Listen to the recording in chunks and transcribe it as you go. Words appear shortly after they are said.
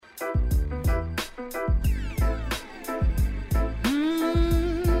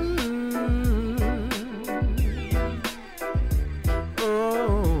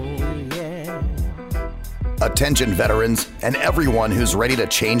Attention veterans and everyone who's ready to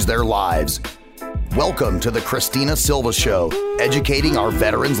change their lives. Welcome to the Christina Silva Show, educating our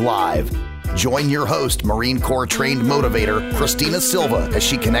veterans live. Join your host, Marine Corps trained motivator, Christina Silva, as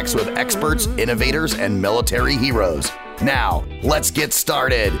she connects with experts, innovators, and military heroes. Now, let's get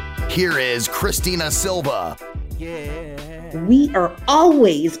started. Here is Christina Silva. We are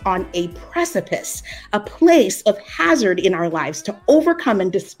always on a precipice, a place of hazard in our lives to overcome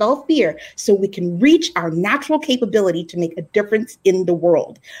and dispel fear so we can reach our natural capability to make a difference in the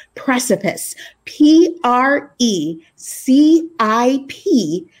world. Precipice, Precipice.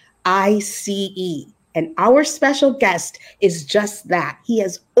 And our special guest is just that. He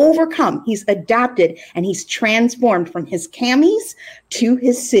has overcome, he's adapted, and he's transformed from his camis to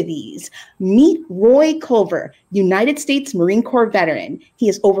his civies. Meet Roy Culver, United States Marine Corps veteran. He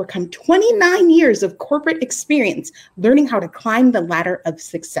has overcome 29 years of corporate experience, learning how to climb the ladder of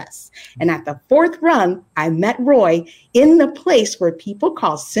success. And at the fourth rung, I met Roy in the place where people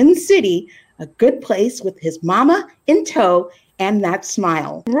call Sin City a good place, with his mama in tow and that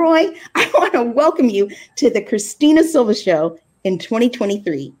smile. Roy, I want to welcome you to the Christina Silva Show in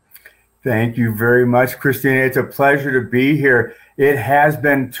 2023. Thank you very much, Christina. It's a pleasure to be here. It has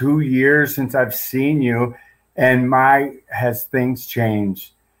been 2 years since I've seen you, and has things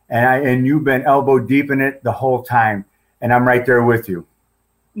changed? And you've been elbow deep in it the whole time, and I'm right there with you.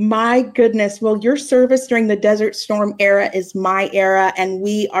 My goodness. Well, your service during the Desert Storm era is my era, and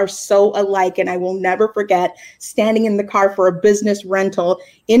we are so alike. And I will never forget standing in the car for a business rental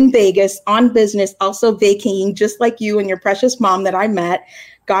in Vegas on business, also vacating just like you and your precious mom that I met.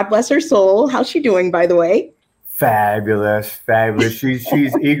 God bless her soul. How's she doing, by the way? Fabulous. She's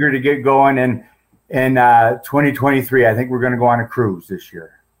eager to get going. And in 2023, I think we're going to go on a cruise this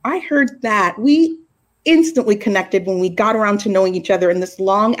year. I heard that. We instantly connected when we got around to knowing each other in this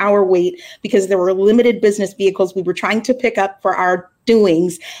long hour wait, because there were limited business vehicles we were trying to pick up for our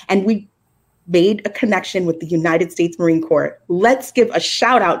doings, and we made a connection with the United States Marine Corps. Let's give a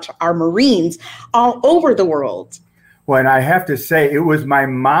shout out to our Marines all over the world. Well, and I have to say, it was my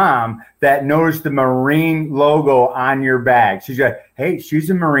mom that noticed the Marine logo on your bag. She's like, hey, she's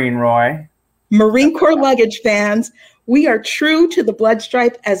a Marine, Roy. Marine Corps luggage fans, we are true to the blood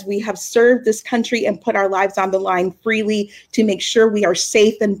stripe as we have served this country and put our lives on the line freely to make sure we are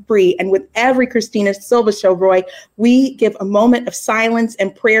safe and free. And with every Christina Silva show, Roy, we give a moment of silence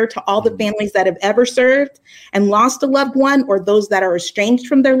and prayer to all the families that have ever served and lost a loved one, or those that are estranged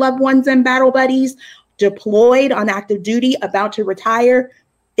from their loved ones and battle buddies, deployed on active duty, about to retire.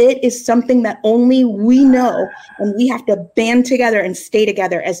 It is something that only we know, and we have to band together and stay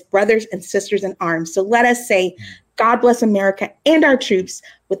together as brothers and sisters in arms. So let us say, God bless America and our troops,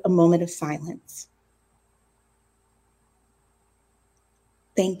 with a moment of silence.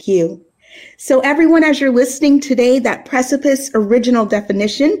 Thank you. So everyone, as you're listening today, that precipice original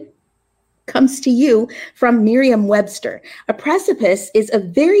definition comes to you from Merriam-Webster. A precipice is a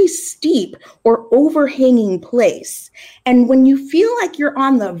very steep or overhanging place. And when you feel like you're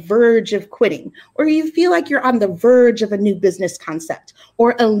on the verge of quitting, or you feel like you're on the verge of a new business concept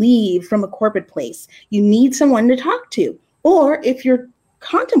or a leave from a corporate place, you need someone to talk to. Or if you're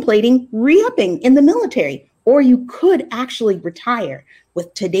contemplating re-upping in the military, or you could actually retire.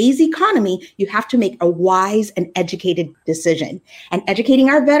 With today's economy, you have to make a wise and educated decision. And educating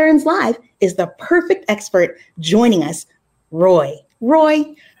our veterans live is the perfect expert joining us, Roy. Roy,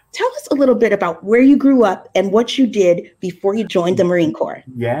 tell us a little bit about where you grew up and what you did before you joined the Marine Corps.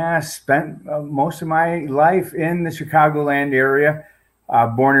 Yeah, spent most of my life in the Chicagoland area,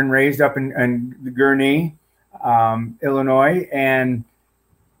 born and raised up in Gurnee, Illinois. And,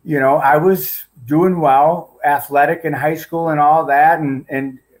 you know, I was doing well, athletic in high school and all that.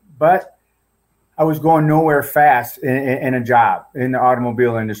 But I was going nowhere fast in a job in the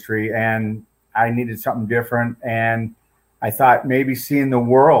automobile industry, and I needed something different. And I thought maybe seeing the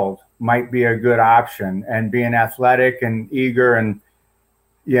world might be a good option, and being athletic and eager and,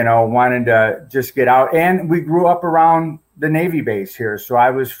 you know, wanting to just get out. And we grew up around the Navy base here. So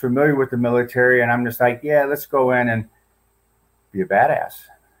I was familiar with the military, and I'm just like, yeah, let's go in and be a badass.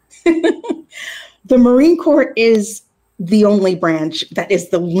 The Marine Corps is the only branch that is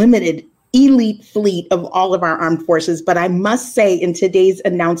the limited elite fleet of all of our armed forces. But I must say, in today's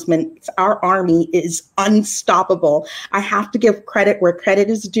announcement, our Army is unstoppable. I have to give credit where credit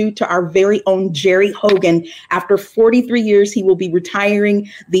is due to our very own Jerry Hogan. After 43 years, he will be retiring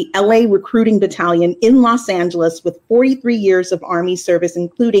the LA Recruiting Battalion in Los Angeles with 43 years of Army service,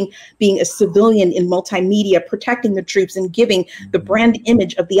 including being a civilian in multimedia, protecting the troops and giving the brand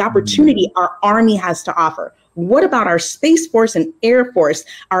image of the opportunity our Army has to offer. What about our Space Force and Air Force,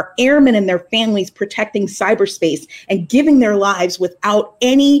 our airmen and their families protecting cyberspace and giving their lives without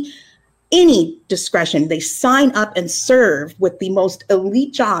any discretion? They sign up and serve with the most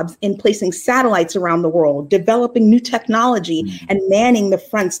elite jobs in placing satellites around the world, developing new technology, and manning the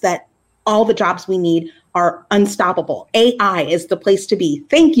fronts that all the jobs we need are unstoppable. AI is the place to be.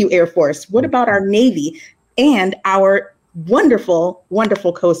 Thank you, Air Force. What about our Navy and our wonderful,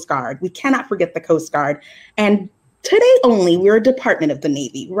 wonderful Coast Guard? We cannot forget the Coast Guard. And today only, we're a department of the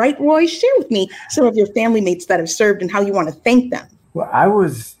Navy, right, Roy? Share with me some of your family mates that have served and how you want to thank them. Well, I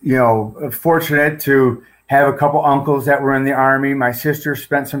was, fortunate to have a couple uncles that were in the Army. My sister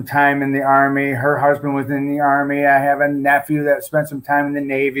spent some time in the Army. Her husband was in the Army. I have a nephew that spent some time in the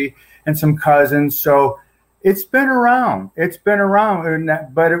Navy and some cousins. So it's been around.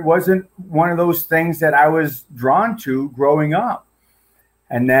 But it wasn't one of those things that I was drawn to growing up.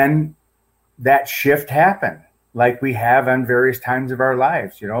 And then that shift happened, like we have on various times of our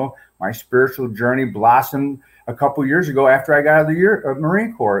lives. My spiritual journey blossomed a couple years ago after I got out of the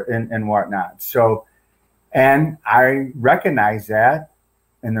Marine Corps and whatnot. So, and I recognize that,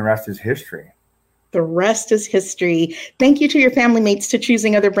 and the rest is history. The rest is history. Thank you to your family mates to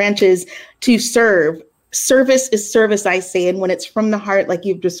choosing other branches to serve. Service is service, I say. And when it's from the heart, like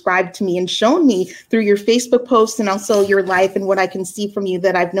you've described to me and shown me through your Facebook posts and also your life and what I can see from you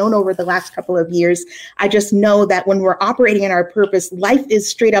that I've known over the last couple of years, I just know that when we're operating in our purpose, life is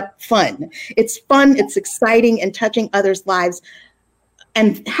straight up fun. It's fun, it's exciting, and touching others' lives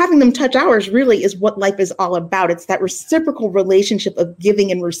and having them touch ours really is what life is all about. It's that reciprocal relationship of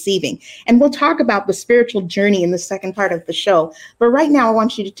giving and receiving. And we'll talk about the spiritual journey in the second part of the show. But right now, I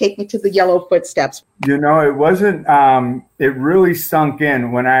want you to take me to the yellow footsteps. It wasn't, it really sunk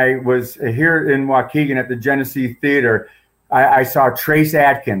in when I was here in Waukegan at the Genesee Theater. I saw Trace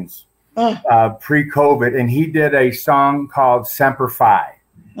Adkins pre-COVID, and he did a song called Semper Fi.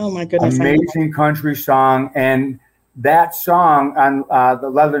 Oh, my goodness. Amazing country song. And that song on the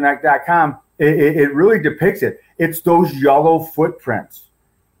leatherneck.com, it really depicts it. It's those yellow footprints.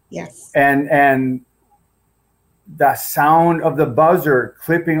 Yes. And the sound of the buzzer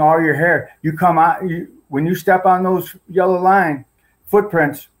clipping all your hair. You come out, when you step on those yellow line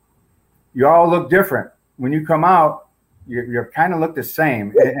footprints, you all look different. When you come out, you kind of look the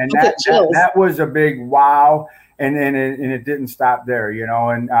same. And that was a big wow. And it didn't stop there,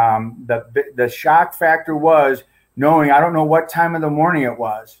 and the shock factor was knowing, I don't know what time of the morning it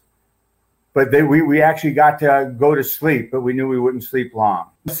was, but we actually got to go to sleep, but we knew we wouldn't sleep long.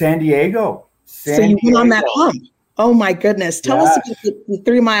 San Diego. So you went on that hump. Oh my goodness. Tell us about the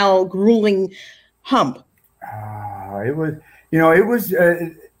 3 mile grueling hump. It was,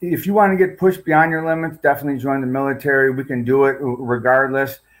 if you want to get pushed beyond your limits, definitely join the military. We can do it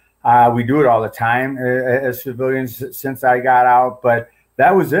regardless. We do it all the time as civilians since I got out, but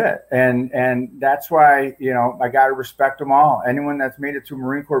that was it. And that's why, I got to respect them all. Anyone that's made it to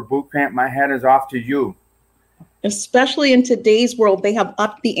Marine Corps boot camp, my hat is off to you. Especially in today's world, they have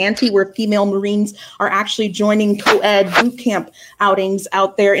upped the ante where female Marines are actually joining co-ed boot camp outings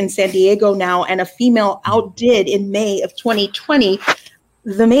out there in San Diego now. And a female outdid in May of 2020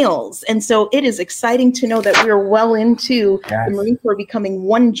 the males. And so it is exciting to know that we are well into the Marine Corps becoming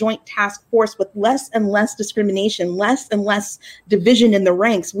one joint task force with less and less discrimination, less and less division in the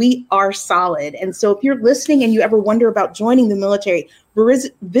ranks. We are solid. And so if you're listening and you ever wonder about joining the military,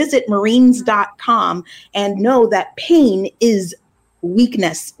 visit Marines.com and know that pain is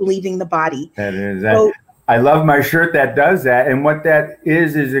weakness leaving the body. That is. So, I love my shirt that does that. And what that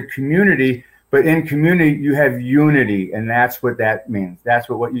is a community. But in community, you have unity, and that's what that means. That's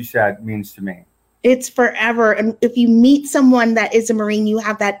what you said means to me. It's forever. And if you meet someone that is a Marine, you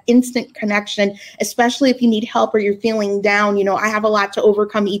have that instant connection, especially if you need help or you're feeling down. I have a lot to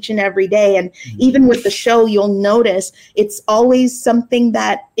overcome each and every day. And even with the show, you'll notice it's always something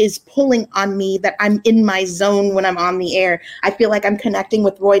that is pulling on me, that I'm in my zone when I'm on the air. I feel like I'm connecting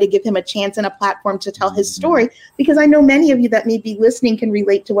with Roy to give him a chance and a platform to tell his story, because I know many of you that may be listening can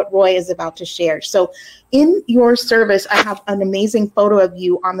relate to what Roy is about to share. So in your service, I have an amazing photo of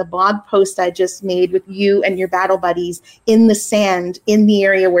you on the blog post I just made with you and your battle buddies in the sand in the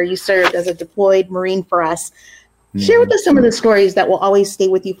area where you served as a deployed Marine for us. Share with us some of the stories that will always stay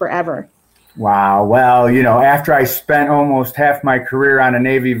with you forever. Wow. Well, after I spent almost half my career on a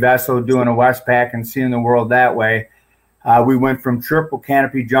Navy vessel doing a Westpac and seeing the world that way, we went from triple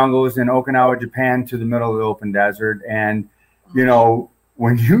canopy jungles in Okinawa, Japan to the middle of the open desert. And,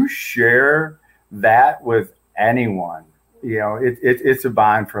 when you share that with anyone, it's a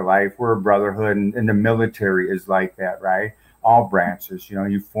bond for life. We're a brotherhood, and the military is like that, right? All branches,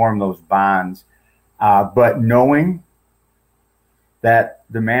 you form those bonds. But knowing that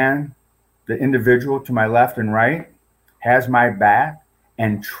the individual to my left and right has my back,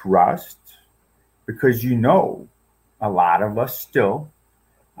 and trust, because a lot of us still,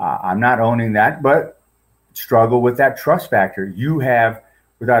 I'm not owning that, but struggle with that trust factor. You have,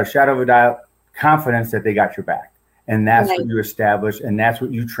 without a shadow of a doubt, confidence that they got your back. And that's what you establish, and that's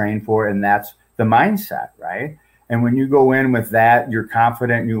what you train for, and that's the mindset, right? And when you go in with that, you're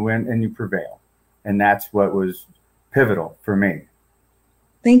confident, you win, and you prevail. And that's what was pivotal for me.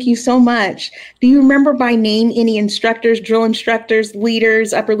 Thank you so much. Do you remember by name any instructors, drill instructors,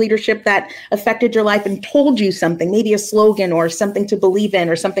 leaders, upper leadership that affected your life and told you something, maybe a slogan or something to believe in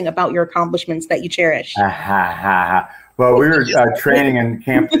or something about your accomplishments that you cherish? Well, we were training in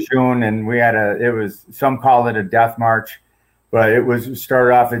Camp Lejeune, and some call it a death march, but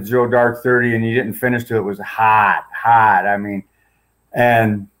started off at 0 dark 30 and you didn't finish till it was hot. I mean,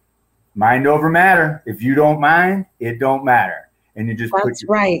 and mind over matter. If you don't mind, it don't matter. And you just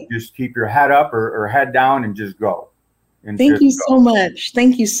just keep your head up or head down and just go. Thank you so much.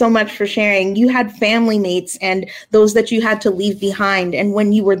 Thank you so much for sharing. You had family mates and those that you had to leave behind. And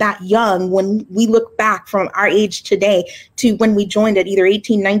when you were that young, when we look back from our age today to when we joined at either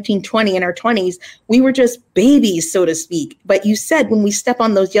 18, 19, 20 in our 20s, we were just babies, so to speak. But you said when we step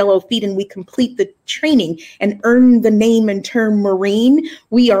on those yellow feet and we complete the training and earn the name and term Marine,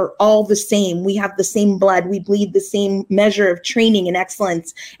 we are all the same. We have the same blood. We bleed the same measure of training and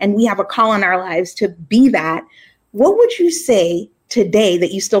excellence. And we have a call in our lives to be that. What would you say today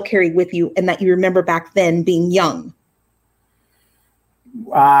that you still carry with you and that you remember back then being young?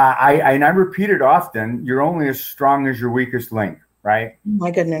 I repeat it often. You're only as strong as your weakest link, right?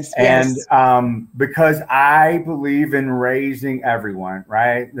 My goodness. And yes. Because I believe in raising everyone,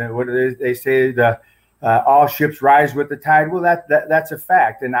 right? What they say, all ships rise with the tide. Well, that's a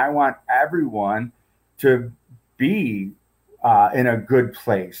fact. And I want everyone to be in a good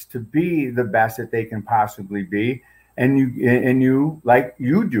place, to be the best that they can possibly be. And you, like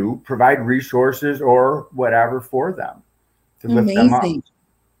you do, provide resources or whatever for them to lift them up.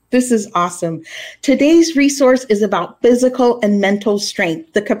 This is awesome. Today's resource is about physical and mental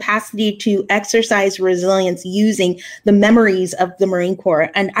strength, the capacity to exercise resilience using the memories of the Marine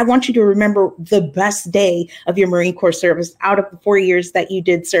Corps. And I want you to remember the best day of your Marine Corps service out of the 4 years that you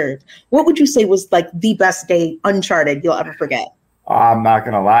did serve. What would you say was like the best day, uncharted, you'll ever forget? I'm not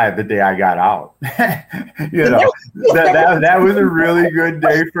going to lie, the day I got out. That was a really good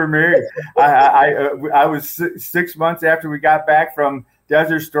day for me. I was 6 months after we got back from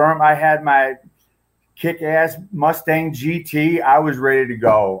Desert Storm. I had my kick-ass Mustang GT. I was ready to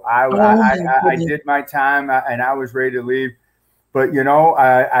go. I did my time and I was ready to leave. But,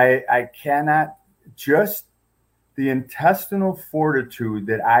 I cannot, just the intestinal fortitude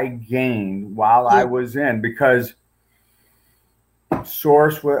that I gained while I was in, because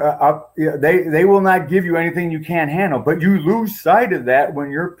source up, they will not give you anything you can't handle, but you lose sight of that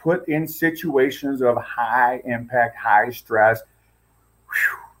when you're put in situations of high impact, high stress.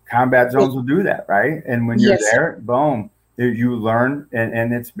 Combat zones will do that, right? And when you're there, boom, you learn,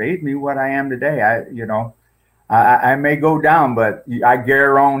 and it's made me what I am today. I may go down, but I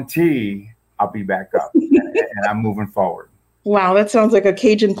guarantee I'll be back up, and I'm moving forward. Wow, that sounds like a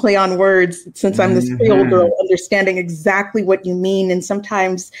Cajun play on words, since I'm this Creole girl, understanding exactly what you mean. And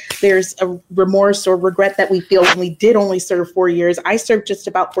sometimes there's a remorse or regret that we feel when we did only serve 4 years. I served just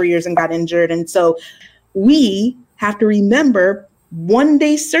about 4 years and got injured. And so we have to remember 1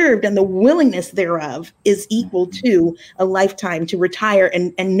 day served and the willingness thereof is equal to a lifetime to retire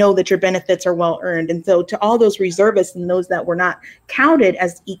and know that your benefits are well earned. And so to all those reservists and those that were not counted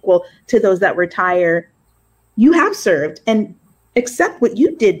as equal to those that retire, you have served, and accept what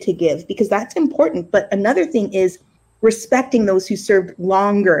you did to give, because that's important. But another thing is respecting those who served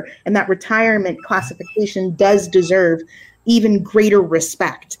longer, and that retirement classification does deserve even greater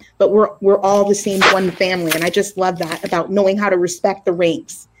respect. But we're all the same one family, and I just love that about knowing how to respect the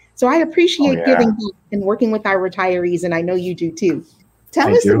ranks. So I appreciate giving back and working with our retirees, and I know you do too.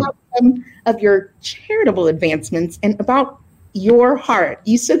 Tell us about some of your charitable advancements and about your heart.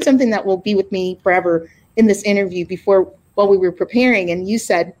 You said something that will be with me forever in this interview while we were preparing, and you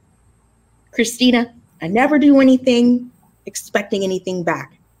said, Christina, I never do anything expecting anything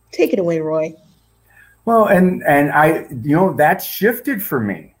back. Take it away, Roy. Well, and I, that shifted for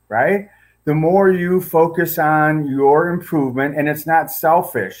me, right? The more you focus on your improvement, and it's not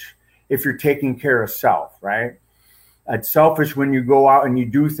selfish if you're taking care of self, right? It's selfish when you go out and you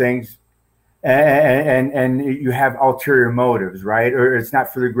do things and you have ulterior motives, right? Or it's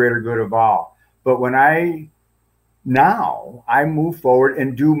not for the greater good of all. But when I move forward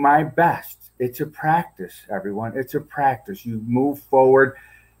and do my best, It's a practice, everyone. It's a practice. You move forward.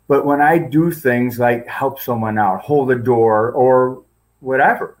 But when I do things like help someone out, hold a door, or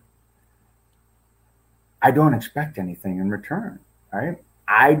whatever, I don't expect anything in return, right?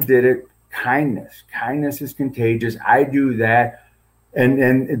 I did it kindness. Kindness is contagious. I do that.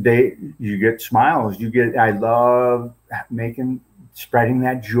 And you get smiles. I love spreading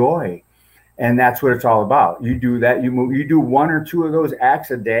that joy. And that's what it's all about. You do that. You do one or two of those acts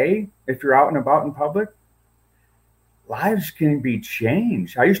a day. If you're out and about in public, lives can be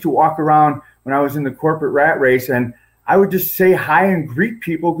changed. I used to walk around when I was in the corporate rat race, and I would just say hi and greet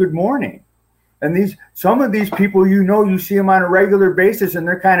people, good morning. And some of these people, you see them on a regular basis, and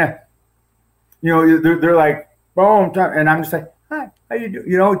they're kind of, they're like, boom, and I'm just like, hi, how you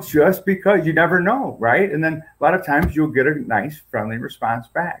do? Just because you never know, right? And then a lot of times you'll get a nice, friendly response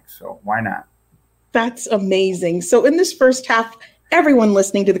back. So why not? That's amazing. So in this first half, everyone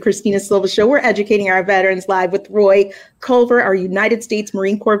listening to the Christina Silva Show, we're educating our veterans live with Roy Culver, our United States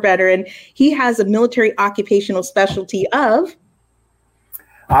Marine Corps veteran. He has a military occupational specialty of?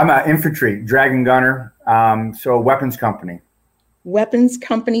 I'm an infantry dragon gunner, so weapons company. Weapons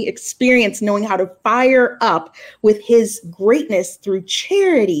company experience, knowing how to fire up with his greatness through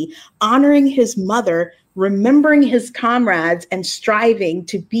charity, honoring his mother, remembering his comrades, and striving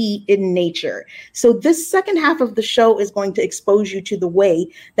to be in nature. So this second half of the show is going to expose you to the way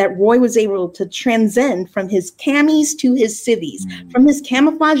that Roy was able to transcend from his camis to his civvies, from his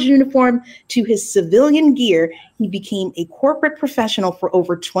camouflage uniform to his civilian gear. He became a corporate professional for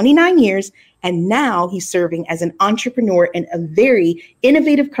over 29 years, and now he's serving as an entrepreneur in a very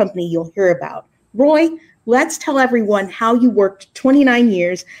innovative company you'll hear about. Roy, let's tell everyone how you worked 29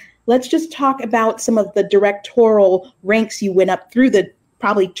 years. Let's just talk about some of the directorial ranks you went up through the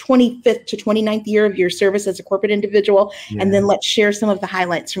probably 25th to 29th year of your service as a corporate individual. Yeah. And then let's share some of the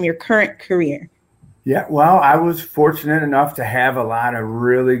highlights from your current career. Yeah, well, I was fortunate enough to have a lot of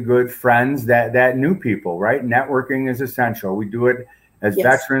really good friends that knew people, right? Networking is essential. We do it as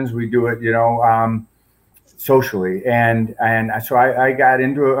veterans. We do it, socially. And so I got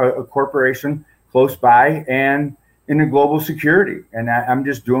into a corporation close by and into global security. And I'm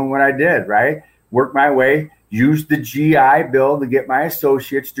just doing what I did, right? Work my way, used the GI Bill to get my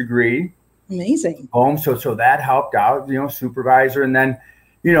associate's degree. Amazing. So that helped out, supervisor. And then,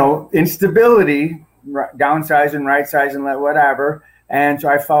 instability, downsizing, right sizing, whatever. And so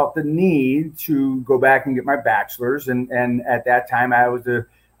I felt the need to go back and get my bachelor's. And at that time I was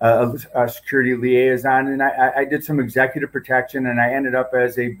a security liaison, and I did some executive protection, and I ended up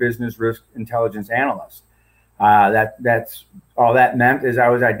as a business risk intelligence analyst. That's all that meant is I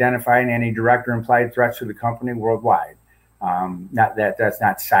was identifying any direct or implied threats to the company worldwide. That's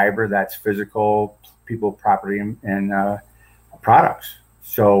not cyber, that's physical, people, property, and products.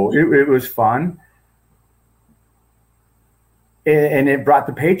 So it was fun. And it brought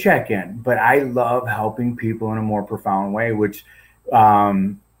the paycheck in, but I love helping people in a more profound way, which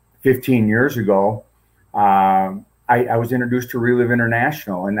 15 years ago, I was introduced to Relive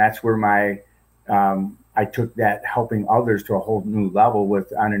International, and that's where I took that helping others to a whole new level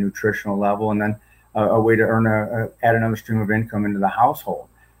on a nutritional level, and then a way to add another stream of income into the household.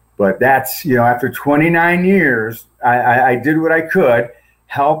 But that's, after 29 years, I did what I could,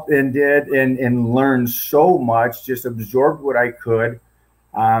 helped and did and learned so much, just absorbed what I could,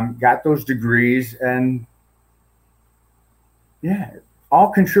 got those degrees, and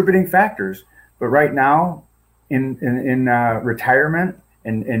all contributing factors. But right now in retirement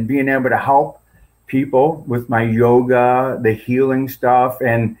and being able to help people with my yoga, the healing stuff,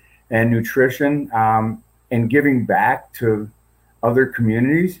 and nutrition, and giving back to other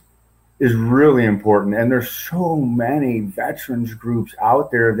communities is really important. And there's so many veterans groups out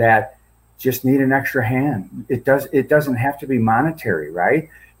there that just need an extra hand. It doesn't have to be monetary, right?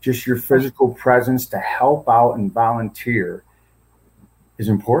 Just your physical presence to help out and volunteer is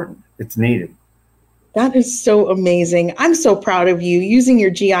important. It's needed. That is so amazing. I'm so proud of you using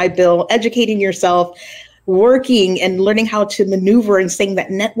your GI Bill, educating yourself, working and learning how to maneuver, and saying that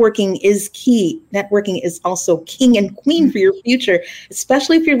networking is key. Networking is also king and queen for your future,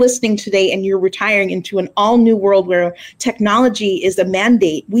 especially if you're listening today and you're retiring into an all new world where technology is a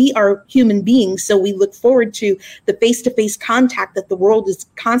mandate. We are human beings, so we look forward to the face-to-face contact that the world is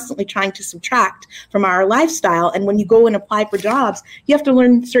constantly trying to subtract from our lifestyle. And when you go and apply for jobs, you have to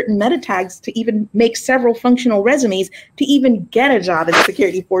learn certain meta tags to even make several functional resumes to even get a job in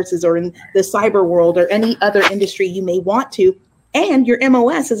security forces or in the cyber world or any other industry you may want to. And your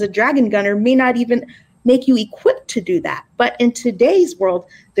MOS as a dragon gunner may not even make you equipped to do that. But in today's world,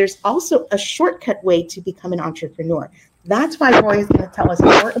 there's also a shortcut way to become an entrepreneur. That's why Roy is going to tell us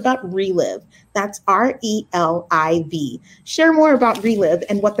more about Relive. That's RELIV. Share more about Relive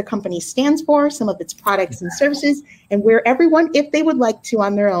and what the company stands for, some of its products and services, and where everyone, if they would like to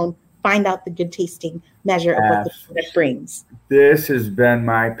on their own, find out the good tasting measure of what the product brings. This has been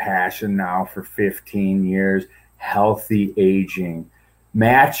my passion now for 15 years, healthy aging.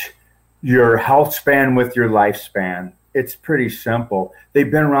 Match your health span with your lifespan. It's pretty simple.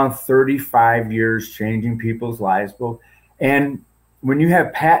 They've been around 35 years, changing people's lives. And when you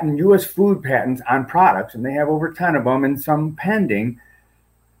have U.S. food patents on products, and they have over 10 of them and some pending,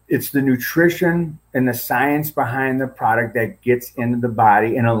 it's the nutrition and the science behind the product that gets into the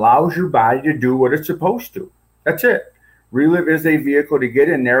body and allows your body to do what it's supposed to. That's it. Relive is a vehicle to get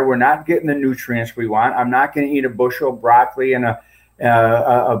in there. We're not getting the nutrients we want. I'm not going to eat a bushel of broccoli and a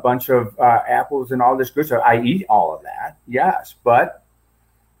bunch of apples and all this good stuff. I eat all of that, yes, but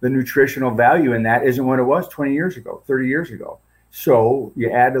the nutritional value in that isn't what it was 20 years ago, 30 years ago. So you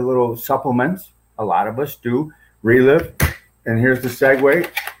add a little supplements. A lot of us do. Relive, and here's the segue.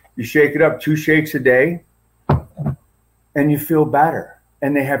 You shake it up 2 shakes a day, and you feel better.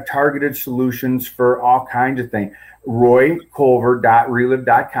 And they have targeted solutions for all kinds of things.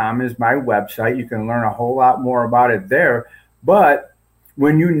 RoyCulver.relive.com is my website. You can learn a whole lot more about it there. But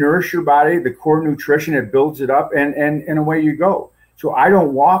when you nourish your body, the core nutrition, it builds it up, and away you go. So I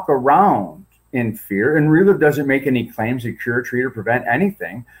don't walk around in fear. And Relive doesn't make any claims to cure, treat, or prevent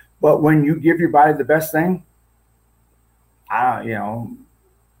anything. But when you give your body the best thing, I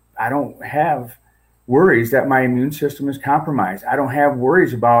don't have worries that my immune system is compromised. I don't have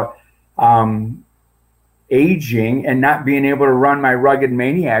worries about aging and not being able to run my rugged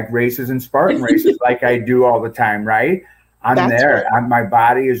maniac races and Spartan races like I do all the time, right? I'm there. Right. My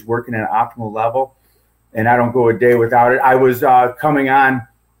body is working at an optimal level, and I don't go a day without it. I was coming on,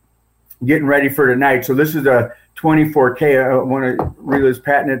 getting ready for tonight. So this is a 24K, one of Relive's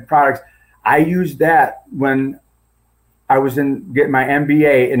patented products. I used that when I was getting my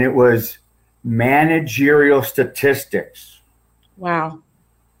MBA, and it was managerial statistics. Wow.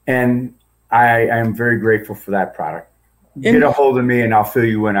 And I am very grateful for that product. Get a hold of me and I'll fill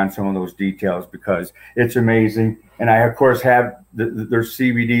you in on some of those details because it's amazing. And I, of course, have their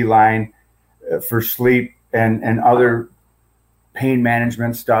CBD line for sleep and other pain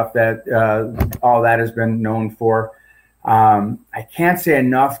management stuff that all that has been known for. I can't say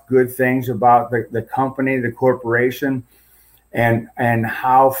enough good things about the company, the corporation, and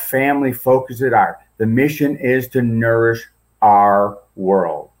how family focused it are. The mission is to nourish our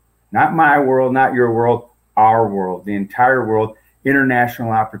world. Not my world, not your world, our world, the entire world,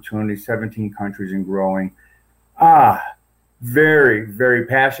 international opportunity, 17 countries and growing. Very, very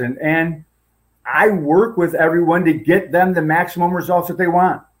passionate. And I work with everyone to get them the maximum results that they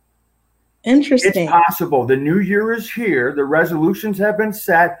want. Interesting. It's possible. The new year is here. The resolutions have been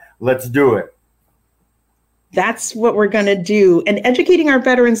set. Let's do it. That's what we're going to do. And Educating Our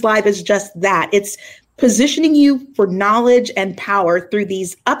Veterans Live is just that. It's positioning you for knowledge and power through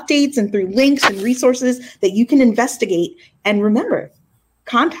these updates and through links and resources that you can investigate. And remember,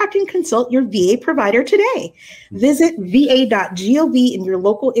 contact and consult your VA provider today. Visit va.gov in your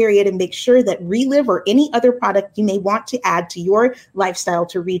local area to make sure that Relive or any other product you may want to add to your lifestyle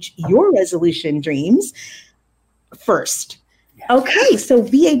to reach your resolution dreams first. Okay, so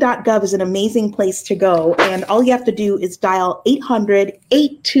va.gov is an amazing place to go. And all you have to do is dial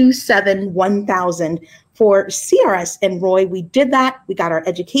 800-827-1000 for CRS and Roy. We did that. We got our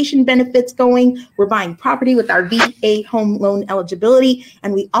education benefits going. We're buying property with our VA home loan eligibility.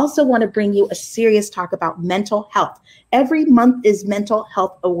 And we also want to bring you a serious talk about mental health. Every month is Mental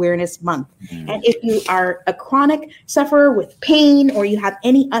Health Awareness Month. And if you are a chronic sufferer with pain or you have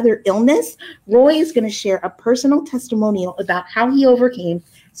any other illness, Roy is going to share a personal testimonial about how he overcame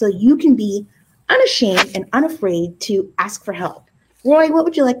so you can be unashamed and unafraid to ask for help. Roy, what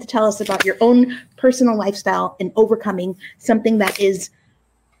would you like to tell us about your own personal lifestyle and overcoming something that is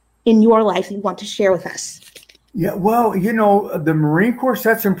in your life you want to share with us? Yeah, well, the Marine Corps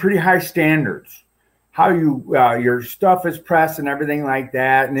sets some pretty high standards. How your stuff is pressed and everything like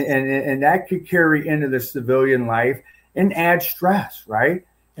that, and that could carry into the civilian life and add stress, right?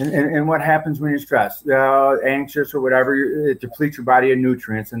 And what happens when you're stressed, anxious or whatever? It depletes your body of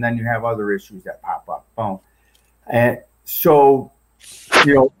nutrients, and then you have other issues that pop up. Boom. And so,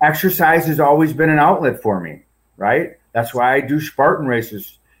 exercise has always been an outlet for me, right? That's why I do Spartan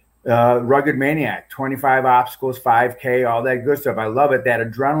races. Rugged Maniac, 25 obstacles, 5K, all that good stuff. I love it. That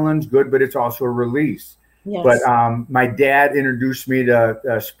adrenaline's good, but it's also a release. Yes. But my dad introduced me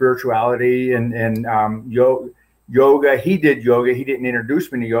to spirituality and yoga. He did yoga. He didn't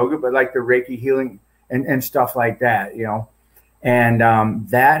introduce me to yoga, but like the Reiki healing and stuff like that, you know. And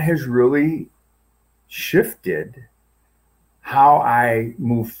that has really shifted how I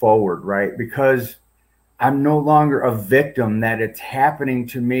move forward, right? Because I'm no longer a victim that it's happening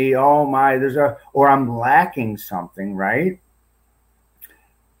to me. Oh my, or I'm lacking something, right?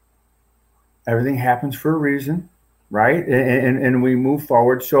 Everything happens for a reason, right? And we move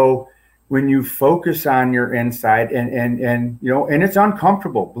forward. So when you focus on your inside and you know, and it's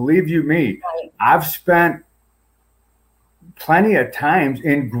uncomfortable, believe you me, I've spent plenty of times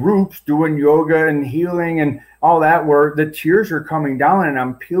in groups doing yoga and healing and all that where the tears are coming down and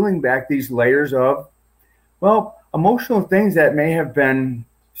I'm peeling back these layers of, well, emotional things that may have been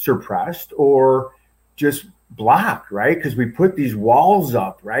suppressed or just blocked, right? Because we put these walls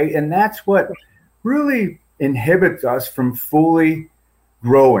up, right? And that's what really inhibits us from fully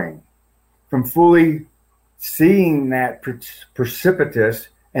growing, from fully seeing that precipitous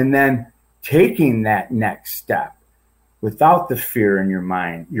and then taking that next step. Without the fear in your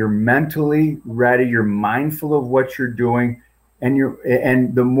mind, you're mentally ready. You're mindful of what you're doing,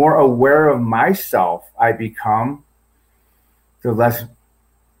 and the more aware of myself I become, the less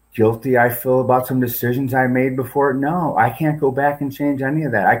guilty I feel about some decisions I made before. No, I can't go back and change any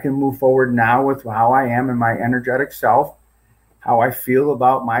of that. I can move forward now with how I am in my energetic self, how I feel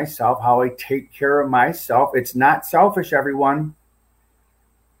about myself, how I take care of myself. It's not selfish, everyone.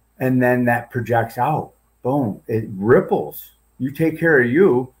 And then that projects out. Boom, it ripples. You take care of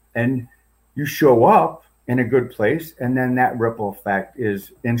you and you show up in a good place. And then that ripple effect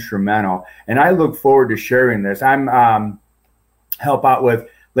is instrumental. And I look forward to sharing this. I'm help out with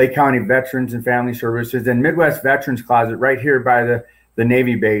Lake County Veterans and Family Services and Midwest Veterans Closet right here by the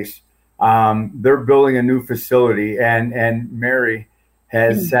Navy base. They're building a new facility and Mary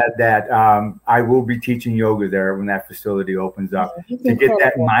has said that I will be teaching yoga there when that facility opens up to get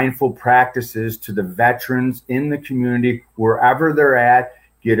that mindful practices to the veterans in the community, wherever they're at,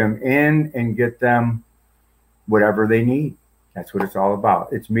 get them in and get them whatever they need. That's what it's all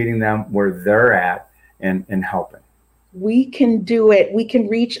about. It's meeting them where they're at and helping. We can do it. We can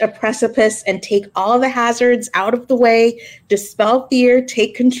reach a precipice and take all the hazards out of the way, dispel fear,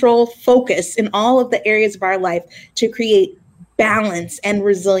 take control, focus in all of the areas of our life to create balance and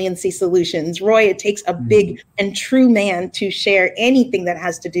resiliency solutions. Roy, it takes a big and true man to share anything that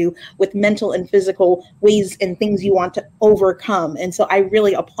has to do with mental and physical ways and things you want to overcome. And so I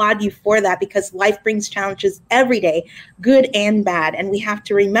really applaud you for that, because life brings challenges every day, good and bad. And we have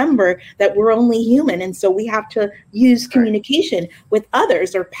to remember that we're only human. And so we have to use communication with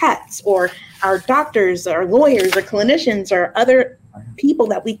others or pets or our doctors or lawyers or clinicians or other people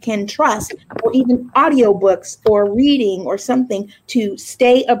that we can trust, or even audiobooks or reading or something to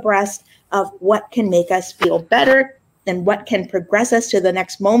stay abreast of what can make us feel better and what can progress us to the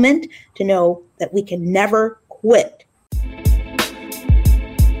next moment, to know that we can never quit.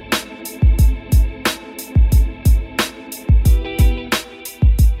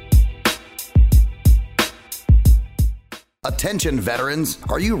 Attention veterans,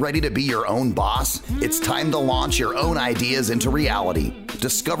 are you ready to be your own boss? It's time to launch your own ideas into reality.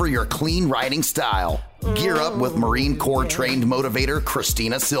 Discover your clean riding style. Gear up with Marine Corps trained motivator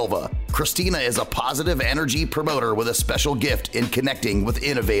Christina Silva. Christina is a positive energy promoter with a special gift in connecting with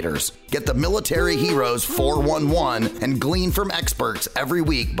innovators. Get the Military Heroes 411 and glean from experts every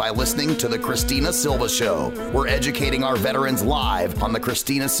week by listening to The Christina Silva Show. We're educating our veterans live on The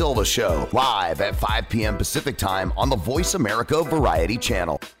Christina Silva Show, live at 5 p.m. Pacific Time on the Voice America Variety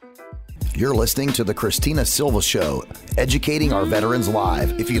Channel. You're listening to The Christina Silva Show, educating our veterans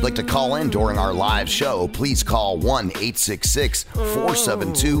live. If you'd like to call in during our live show, please call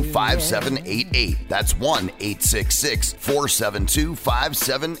 1-866-472-5788. That's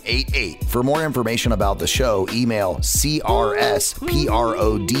 1-866-472-5788. For more information about the show, email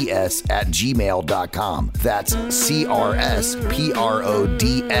crsprods@gmail.com. That's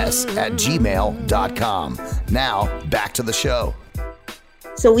crsprods@gmail.com. Now, back to the show.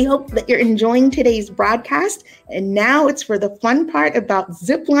 So we hope that you're enjoying today's broadcast. And now it's for the fun part about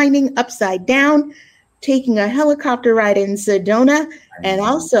ziplining upside down, taking a helicopter ride in Sedona, and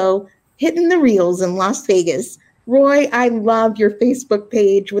also hitting the reels in Las Vegas. Roy, I love your Facebook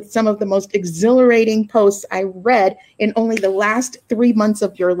page with some of the most exhilarating posts I read in only the last 3 months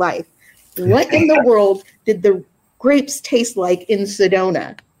of your life. What in the world did the grapes taste like in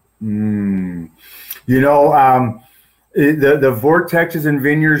Sedona? The Vortexes and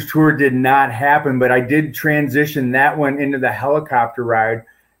Vineyards tour did not happen, but I did transition that one into the helicopter ride.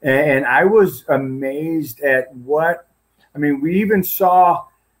 And I was amazed at we even saw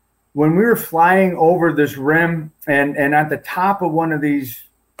when we were flying over this rim and at the top of one of these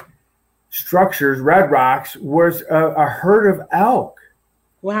structures, Red Rocks, was a herd of elk.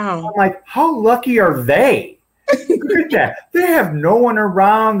 Wow. I'm like, how lucky are they? Look at that. They have no one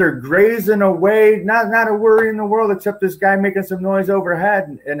around. They're grazing away. Not a worry in the world except this guy making some noise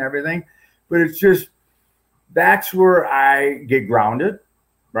overhead and everything. But it's just, that's where I get grounded,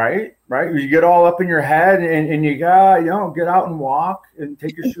 right? You get all up in your head and you got, get out and walk and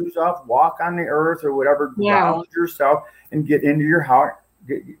take your shoes off, walk on the earth or whatever, ground yourself and get into your heart.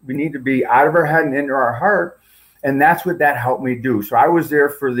 We need to be out of our head and into our heart. And that's what that helped me do. So I was there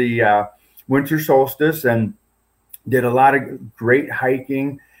for the winter solstice and did a lot of great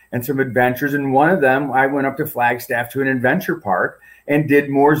hiking and some adventures. And one of them, I went up to Flagstaff to an adventure park and did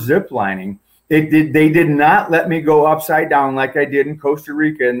more zip lining. They did not let me go upside down like I did in Costa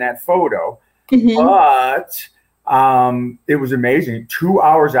Rica in that photo. But it was amazing. 2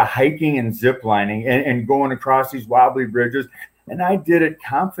 hours of hiking and zip lining and going across these wobbly bridges. And I did it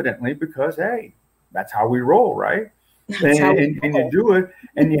confidently because, hey, that's how we roll, right? And you do it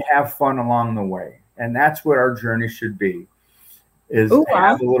and you have fun along the way. And that's what our journey should be, is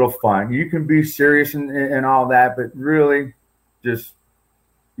have a little fun. You can be serious and all that, but really just,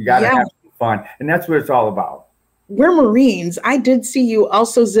 you got to have some fun. And that's what it's all about. We're Marines. I did see you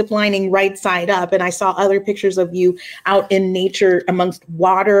also ziplining right side up, and I saw other pictures of you out in nature amongst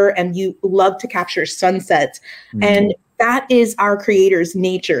water, and you love to capture sunsets. And that is our Creator's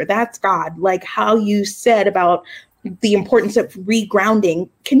nature. That's God. Like how you said about the importance of regrounding.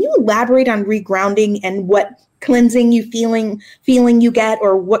 Can you elaborate on regrounding and what cleansing feeling you get,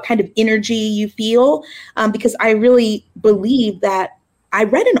 or what kind of energy you feel? Because I really believe that I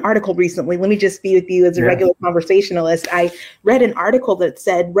read an article recently. Let me just be with you as a regular conversationalist. I read an article that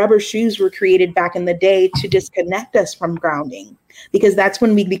said rubber shoes were created back in the day to disconnect us from grounding, because that's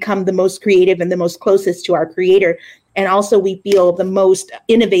when we become the most creative and the most closest to our Creator. And also we feel the most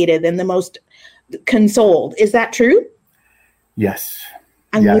innovative and the most consoled. Is that true? Yes.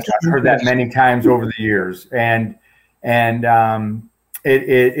 I've heard that many times over the years. And it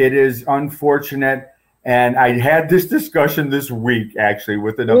is unfortunate. And I had this discussion this week, actually,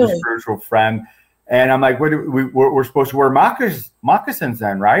 with another spiritual friend. And I'm like, we're supposed to wear moccasins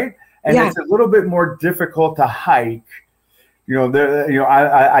then, right? And it's a little bit more difficult to hike.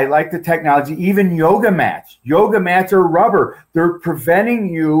 I like the technology. Even yoga mats. Yoga mats are rubber. They're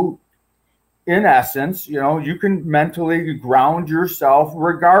preventing you, in essence, you can mentally ground yourself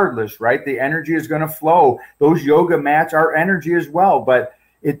regardless, right? The energy is going to flow. Those yoga mats are energy as well, but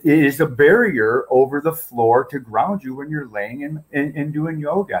it is a barrier over the floor to ground you when you're laying and doing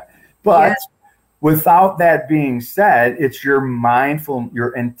yoga. But without that being said, it's your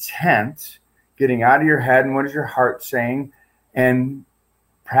your intent, getting out of your head and what is your heart saying, and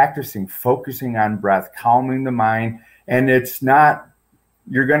practicing, focusing on breath, calming the mind. And it's not,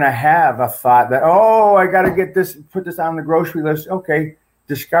 you're going to have a thought that, I got to put this on the grocery list. Okay,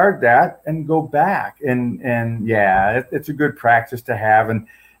 discard that and go back. And it's a good practice to have.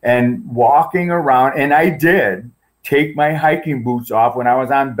 And walking around, and I did take my hiking boots off when I was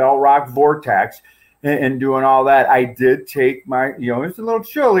on Bell Rock Vortex and doing all that. I did take my, it's a little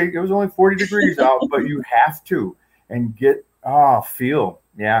chilly. It was only 40 degrees out, but you have to, and feel.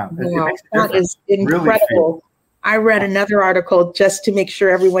 Yeah. Wow, that is incredible. I read another article just to make sure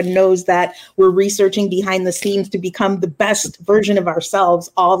everyone knows that we're researching behind the scenes to become the best version of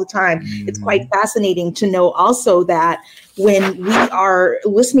ourselves all the time. It's quite fascinating to know also that when we are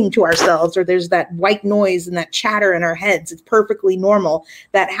listening to ourselves, or there's that white noise and that chatter in our heads, it's perfectly normal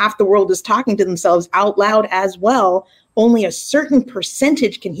that half the world is talking to themselves out loud as well. Only a certain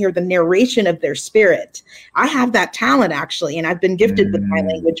percentage can hear the narration of their spirit. I have that talent, actually, and I've been gifted with my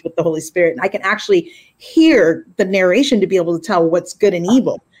language with the Holy Spirit. And I can actually hear the narration to be able to tell what's good and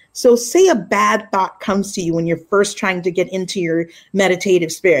evil. So say a bad thought comes to you when you're first trying to get into your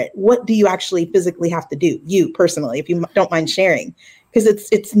meditative spirit. What do you actually physically have to do, you personally, if you don't mind sharing? Because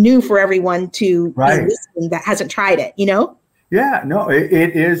it's new for everyone to be listening that hasn't tried it, Yeah, no, it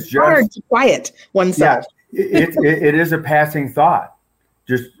is just hard to quiet oneself. Yeah. It is a passing thought.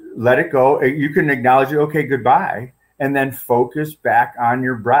 Just let it go. You can acknowledge it. Okay, goodbye. And then focus back on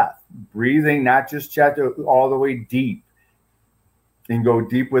your breath. Breathing, not just all the way deep. And go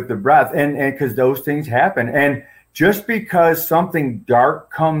deep with the breath. And because those things happen. And just because something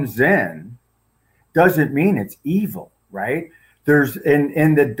dark comes in doesn't mean it's evil, right? There's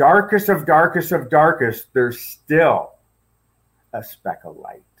in the darkest of darkest, there's still a speck of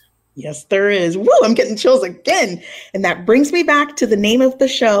light. Yes, there is. Woo, I'm getting chills again. And that brings me back to the name of the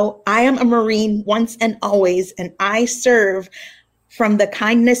show. I am a Marine once and always, and I serve from the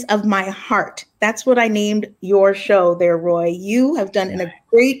kindness of my heart. That's what I named your show there, Roy. You have done a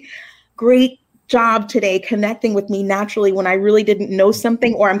great great job today connecting with me naturally when I really didn't know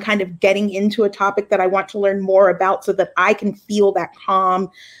something, or I'm kind of getting into a topic that I want to learn more about so that I can feel that calm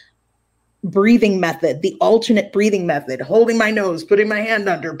breathing method, the alternate breathing method, holding my nose, putting my hand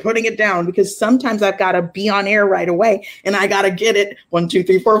under, putting it down, because sometimes I've got to be on air right away and I got to get it 1, 2,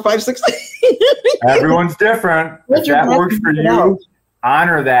 3, 4, 5, 6. Everyone's different. If that works for you,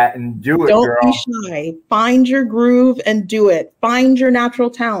 honor that and do it. Don't girl. be shy. Find your groove and do it. Find your natural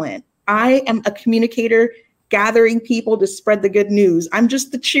talent. I am a communicator gathering people to spread the good news. I'm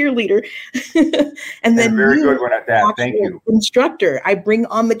just the cheerleader. And then very good one at that. Thank you. Instructor. I bring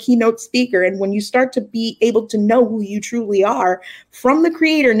on the keynote speaker. And when you start to be able to know who you truly are from the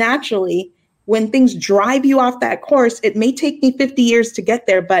creator naturally, when things drive you off that course, it may take me 50 years to get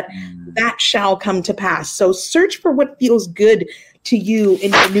there, but that shall come to pass. So search for what feels good to you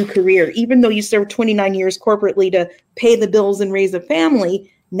in your new career. Even though you served 29 years corporately to pay the bills and raise a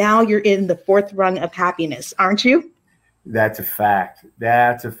family, now you're in the fourth rung of happiness, aren't you? That's a fact.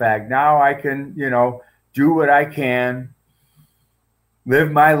 That's a fact. Now I can, do what I can, live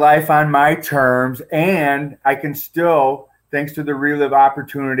my life on my terms, and I can still, thanks to the Relive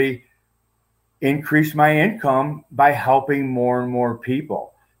opportunity, increase my income by helping more and more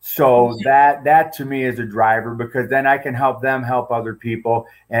people. So that to me is a driver, because then I can help them help other people.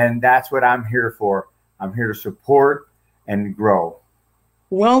 And that's what I'm here for. I'm here to support and grow.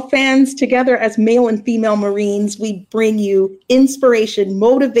 Well, fans, together as male and female Marines, we bring you inspiration,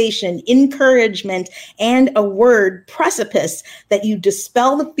 motivation, encouragement, and a word, precipice, that you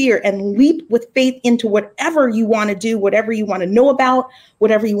dispel the fear and leap with faith into whatever you want to do, whatever you want to know about,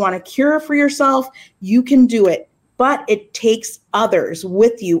 whatever you want to cure for yourself. You can do it. But it takes others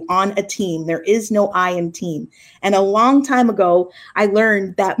with you on a team. There is no I in team. And a long time ago, I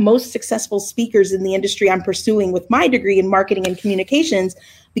learned that most successful speakers in the industry I'm pursuing with my degree in marketing and communications,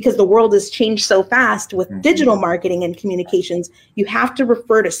 because the world has changed so fast with digital marketing and communications, you have to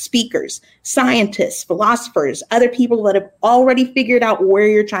refer to speakers, scientists, philosophers, other people that have already figured out where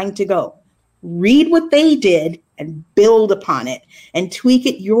you're trying to go. Read what they did and build upon it and tweak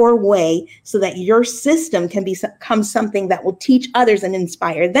it your way so that your system can become something that will teach others and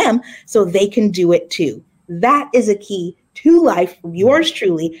inspire them so they can do it too. That is a key to life from yours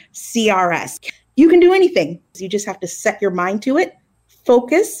truly, CRS. You can do anything. You just have to set your mind to it,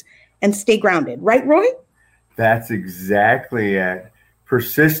 focus, and stay grounded. Right, Roy? That's exactly it.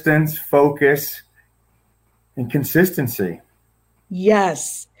 Persistence, focus, and consistency.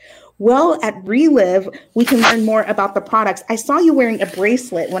 Yes. Well, at Relive, we can learn more about the products. I saw you wearing a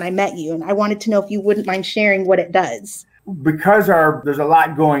bracelet when I met you, and I wanted to know if you wouldn't mind sharing what it does. Because there's a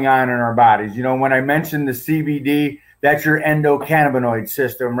lot going on in our bodies. When I mentioned the CBD, that's your endocannabinoid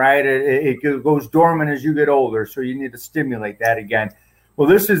system, right? It goes dormant as you get older, so you need to stimulate that again. Well,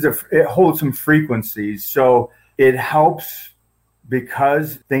 it holds some frequencies, so it helps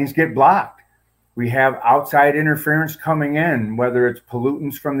because things get blocked. We have outside interference coming in, whether it's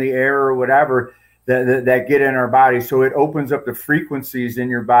pollutants from the air or whatever that get in our body. So it opens up the frequencies in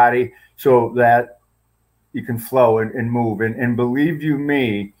your body so that you can flow and move. And believe you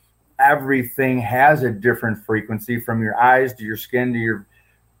me, everything has a different frequency, from your eyes to your skin to your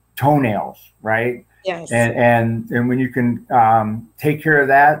toenails, right? Yes. And when you can take care of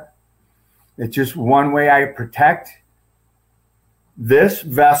that, it's just one way I protect this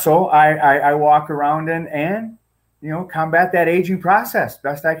vessel I walk around in and, combat that aging process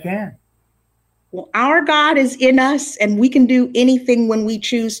best I can. Well, our God is in us, and we can do anything when we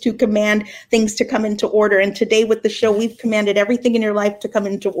choose to command things to come into order. And today with the show, we've commanded everything in your life to come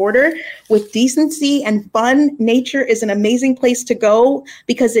into order with decency and fun. Nature is an amazing place to go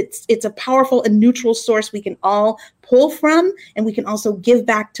because it's a powerful and neutral source we can all pull from, and we can also give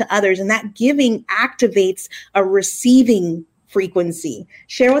back to others. And that giving activates a receiving frequency.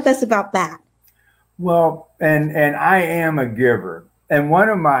 Share with us about that. Well, and I am a giver. And one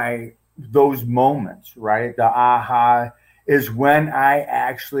of those moments, right, the aha, is when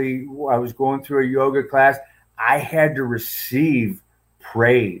I was going through a yoga class. I had to receive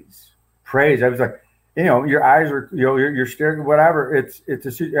praise. I was like, your eyes are, you're staring, whatever.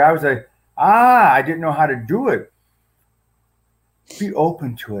 I was like, I didn't know how to do it. Be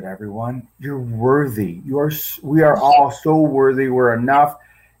open to it, everyone. You're worthy. We are all so worthy. We're enough.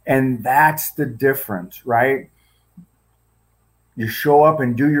 And that's the difference, right? You show up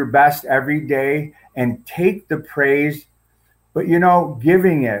and do your best every day and take the praise. But,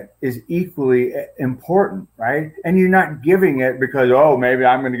 giving it is equally important, right? And you're not giving it because, maybe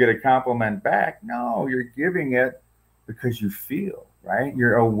I'm going to get a compliment back. No, you're giving it because you feel, right?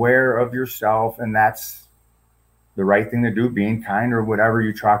 You're aware of yourself, and that's the right thing to do, being kind, or whatever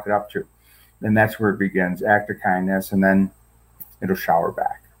you chalk it up to. And that's where it begins. Act of kindness, and then it'll shower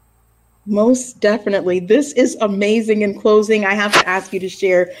back. Most definitely. This is amazing. In closing, I have to ask you to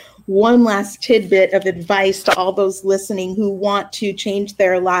share one last tidbit of advice to all those listening who want to change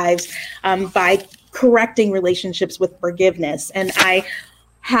their lives by correcting relationships with forgiveness. And I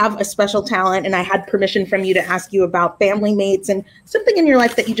have a special talent, and I had permission from you to ask you about family mates and something in your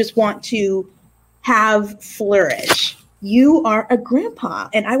life that you just want to have flourish. You are a grandpa,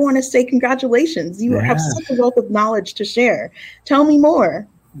 and I want to say congratulations. You have such a wealth of knowledge to share. Tell me more.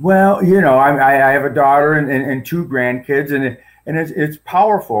 Well, you know, I have a daughter and 2 grandkids, and it's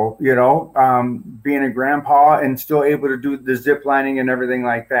powerful, you know, being a grandpa and still able to do the zip lining and everything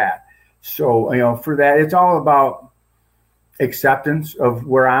like that. So, you know, for that, it's all about acceptance of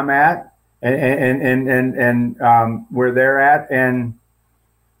where I'm at and where they're at, and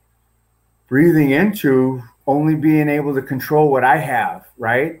breathing into only being able to control what I have,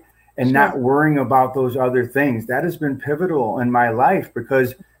 right? And not worrying about those other things. That has been pivotal in my life,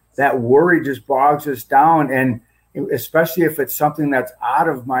 because that worry just bogs us down. And especially if it's something that's out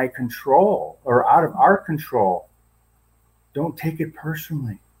of my control or out of our control, don't take it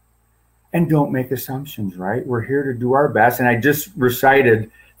personally and don't make assumptions, right? We're here to do our best. And I just recited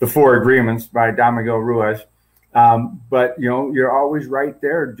the 4 agreements by Don Miguel Ruiz. But, you know, you're always right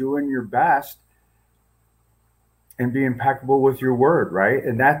there doing your best and be impeccable with your word, right?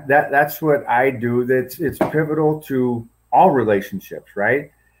 And that's what I do. It's pivotal to all relationships,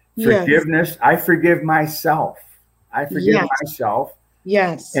 right? Yes. Forgiveness. I forgive myself. I forgive myself.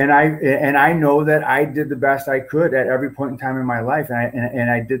 Yes. And I know that I did the best I could at every point in time in my life. And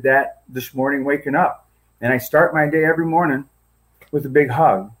I did that this morning, waking up. And I start my day every morning with a big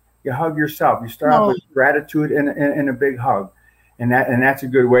hug. You hug yourself. You start off with gratitude and a big hug. And that's a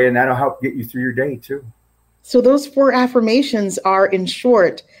good way. And that'll help get you through your day too. So those 4 affirmations are, in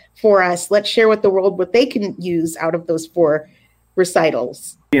short, for us. Let's share with the world what they can use out of those 4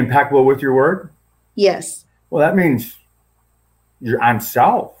 recitals. Be impeccable with your word? Yes. Well, that means you're on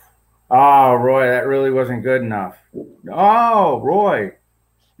self. Oh, Roy, that really wasn't good enough. Oh, Roy,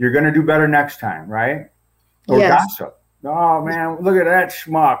 you're going to do better next time, right? Or gossip. Oh, man, look at that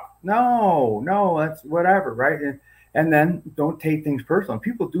schmuck. No, that's whatever, right? And then don't take things personal.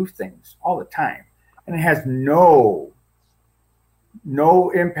 People do things all the time. And it has no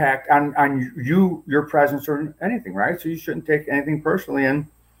impact on you, your presence, or anything, right? So you shouldn't take anything personally. And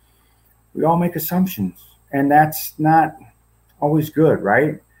we all make assumptions, and that's not always good,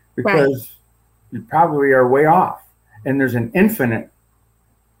 right? Because you probably are way off. And there's an infinite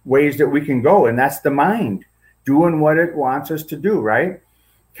ways that we can go, and that's the mind doing what it wants us to do, right?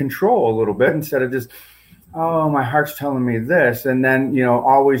 Control a little bit instead of just, oh, my heart's telling me this. And then, you know,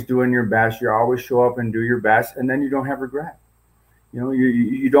 always doing your best. You always show up and do your best. And then you don't have regret. You know,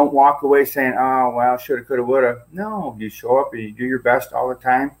 you don't walk away saying, oh, well, shoulda, coulda, woulda. No, you show up and you do your best all the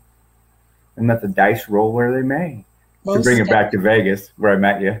time and let the dice roll where they may. To bring it back to Vegas, where I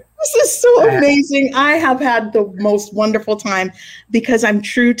met you. This is so amazing. I have had the most wonderful time because I'm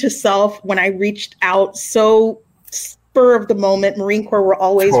true to self. When I reached out, so spur of the moment, Marine Corps were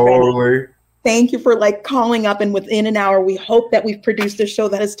always ready. Thank you for calling up, and within an hour, we hope that we've produced a show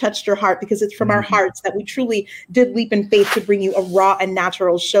that has touched your heart, because it's from our hearts that we truly did leap in faith to bring you a raw and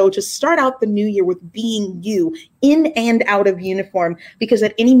natural show to start out the new year with being you, in and out of uniform, because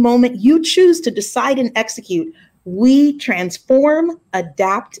at any moment you choose to decide and execute, we transform,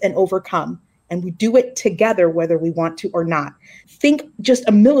 adapt, and overcome. And we do it together, whether we want to or not. Think just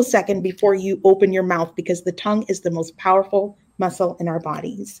a millisecond before you open your mouth, because the tongue is the most powerful muscle in our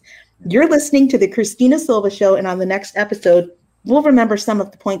bodies. You're listening to the Christina Silva Show, and on the next episode, we'll remember some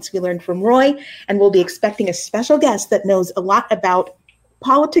of the points we learned from Roy, and we'll be expecting a special guest that knows a lot about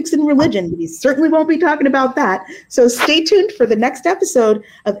politics and religion. We certainly won't be talking about that. So stay tuned for the next episode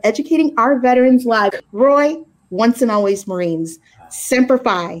of Educating Our Veterans Live. Roy, once and always Marines, Semper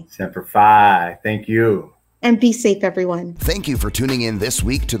Fi. Semper Fi. Thank you. And be safe, everyone. Thank you for tuning in this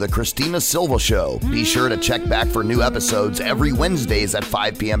week to the Christina Silva Show. Be sure to check back for new episodes every Wednesdays at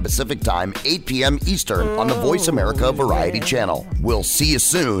 5 p.m. Pacific Time, 8 p.m. Eastern on the Voice America Variety Channel. We'll see you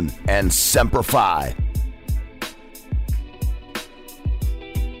soon, and Semper Fi.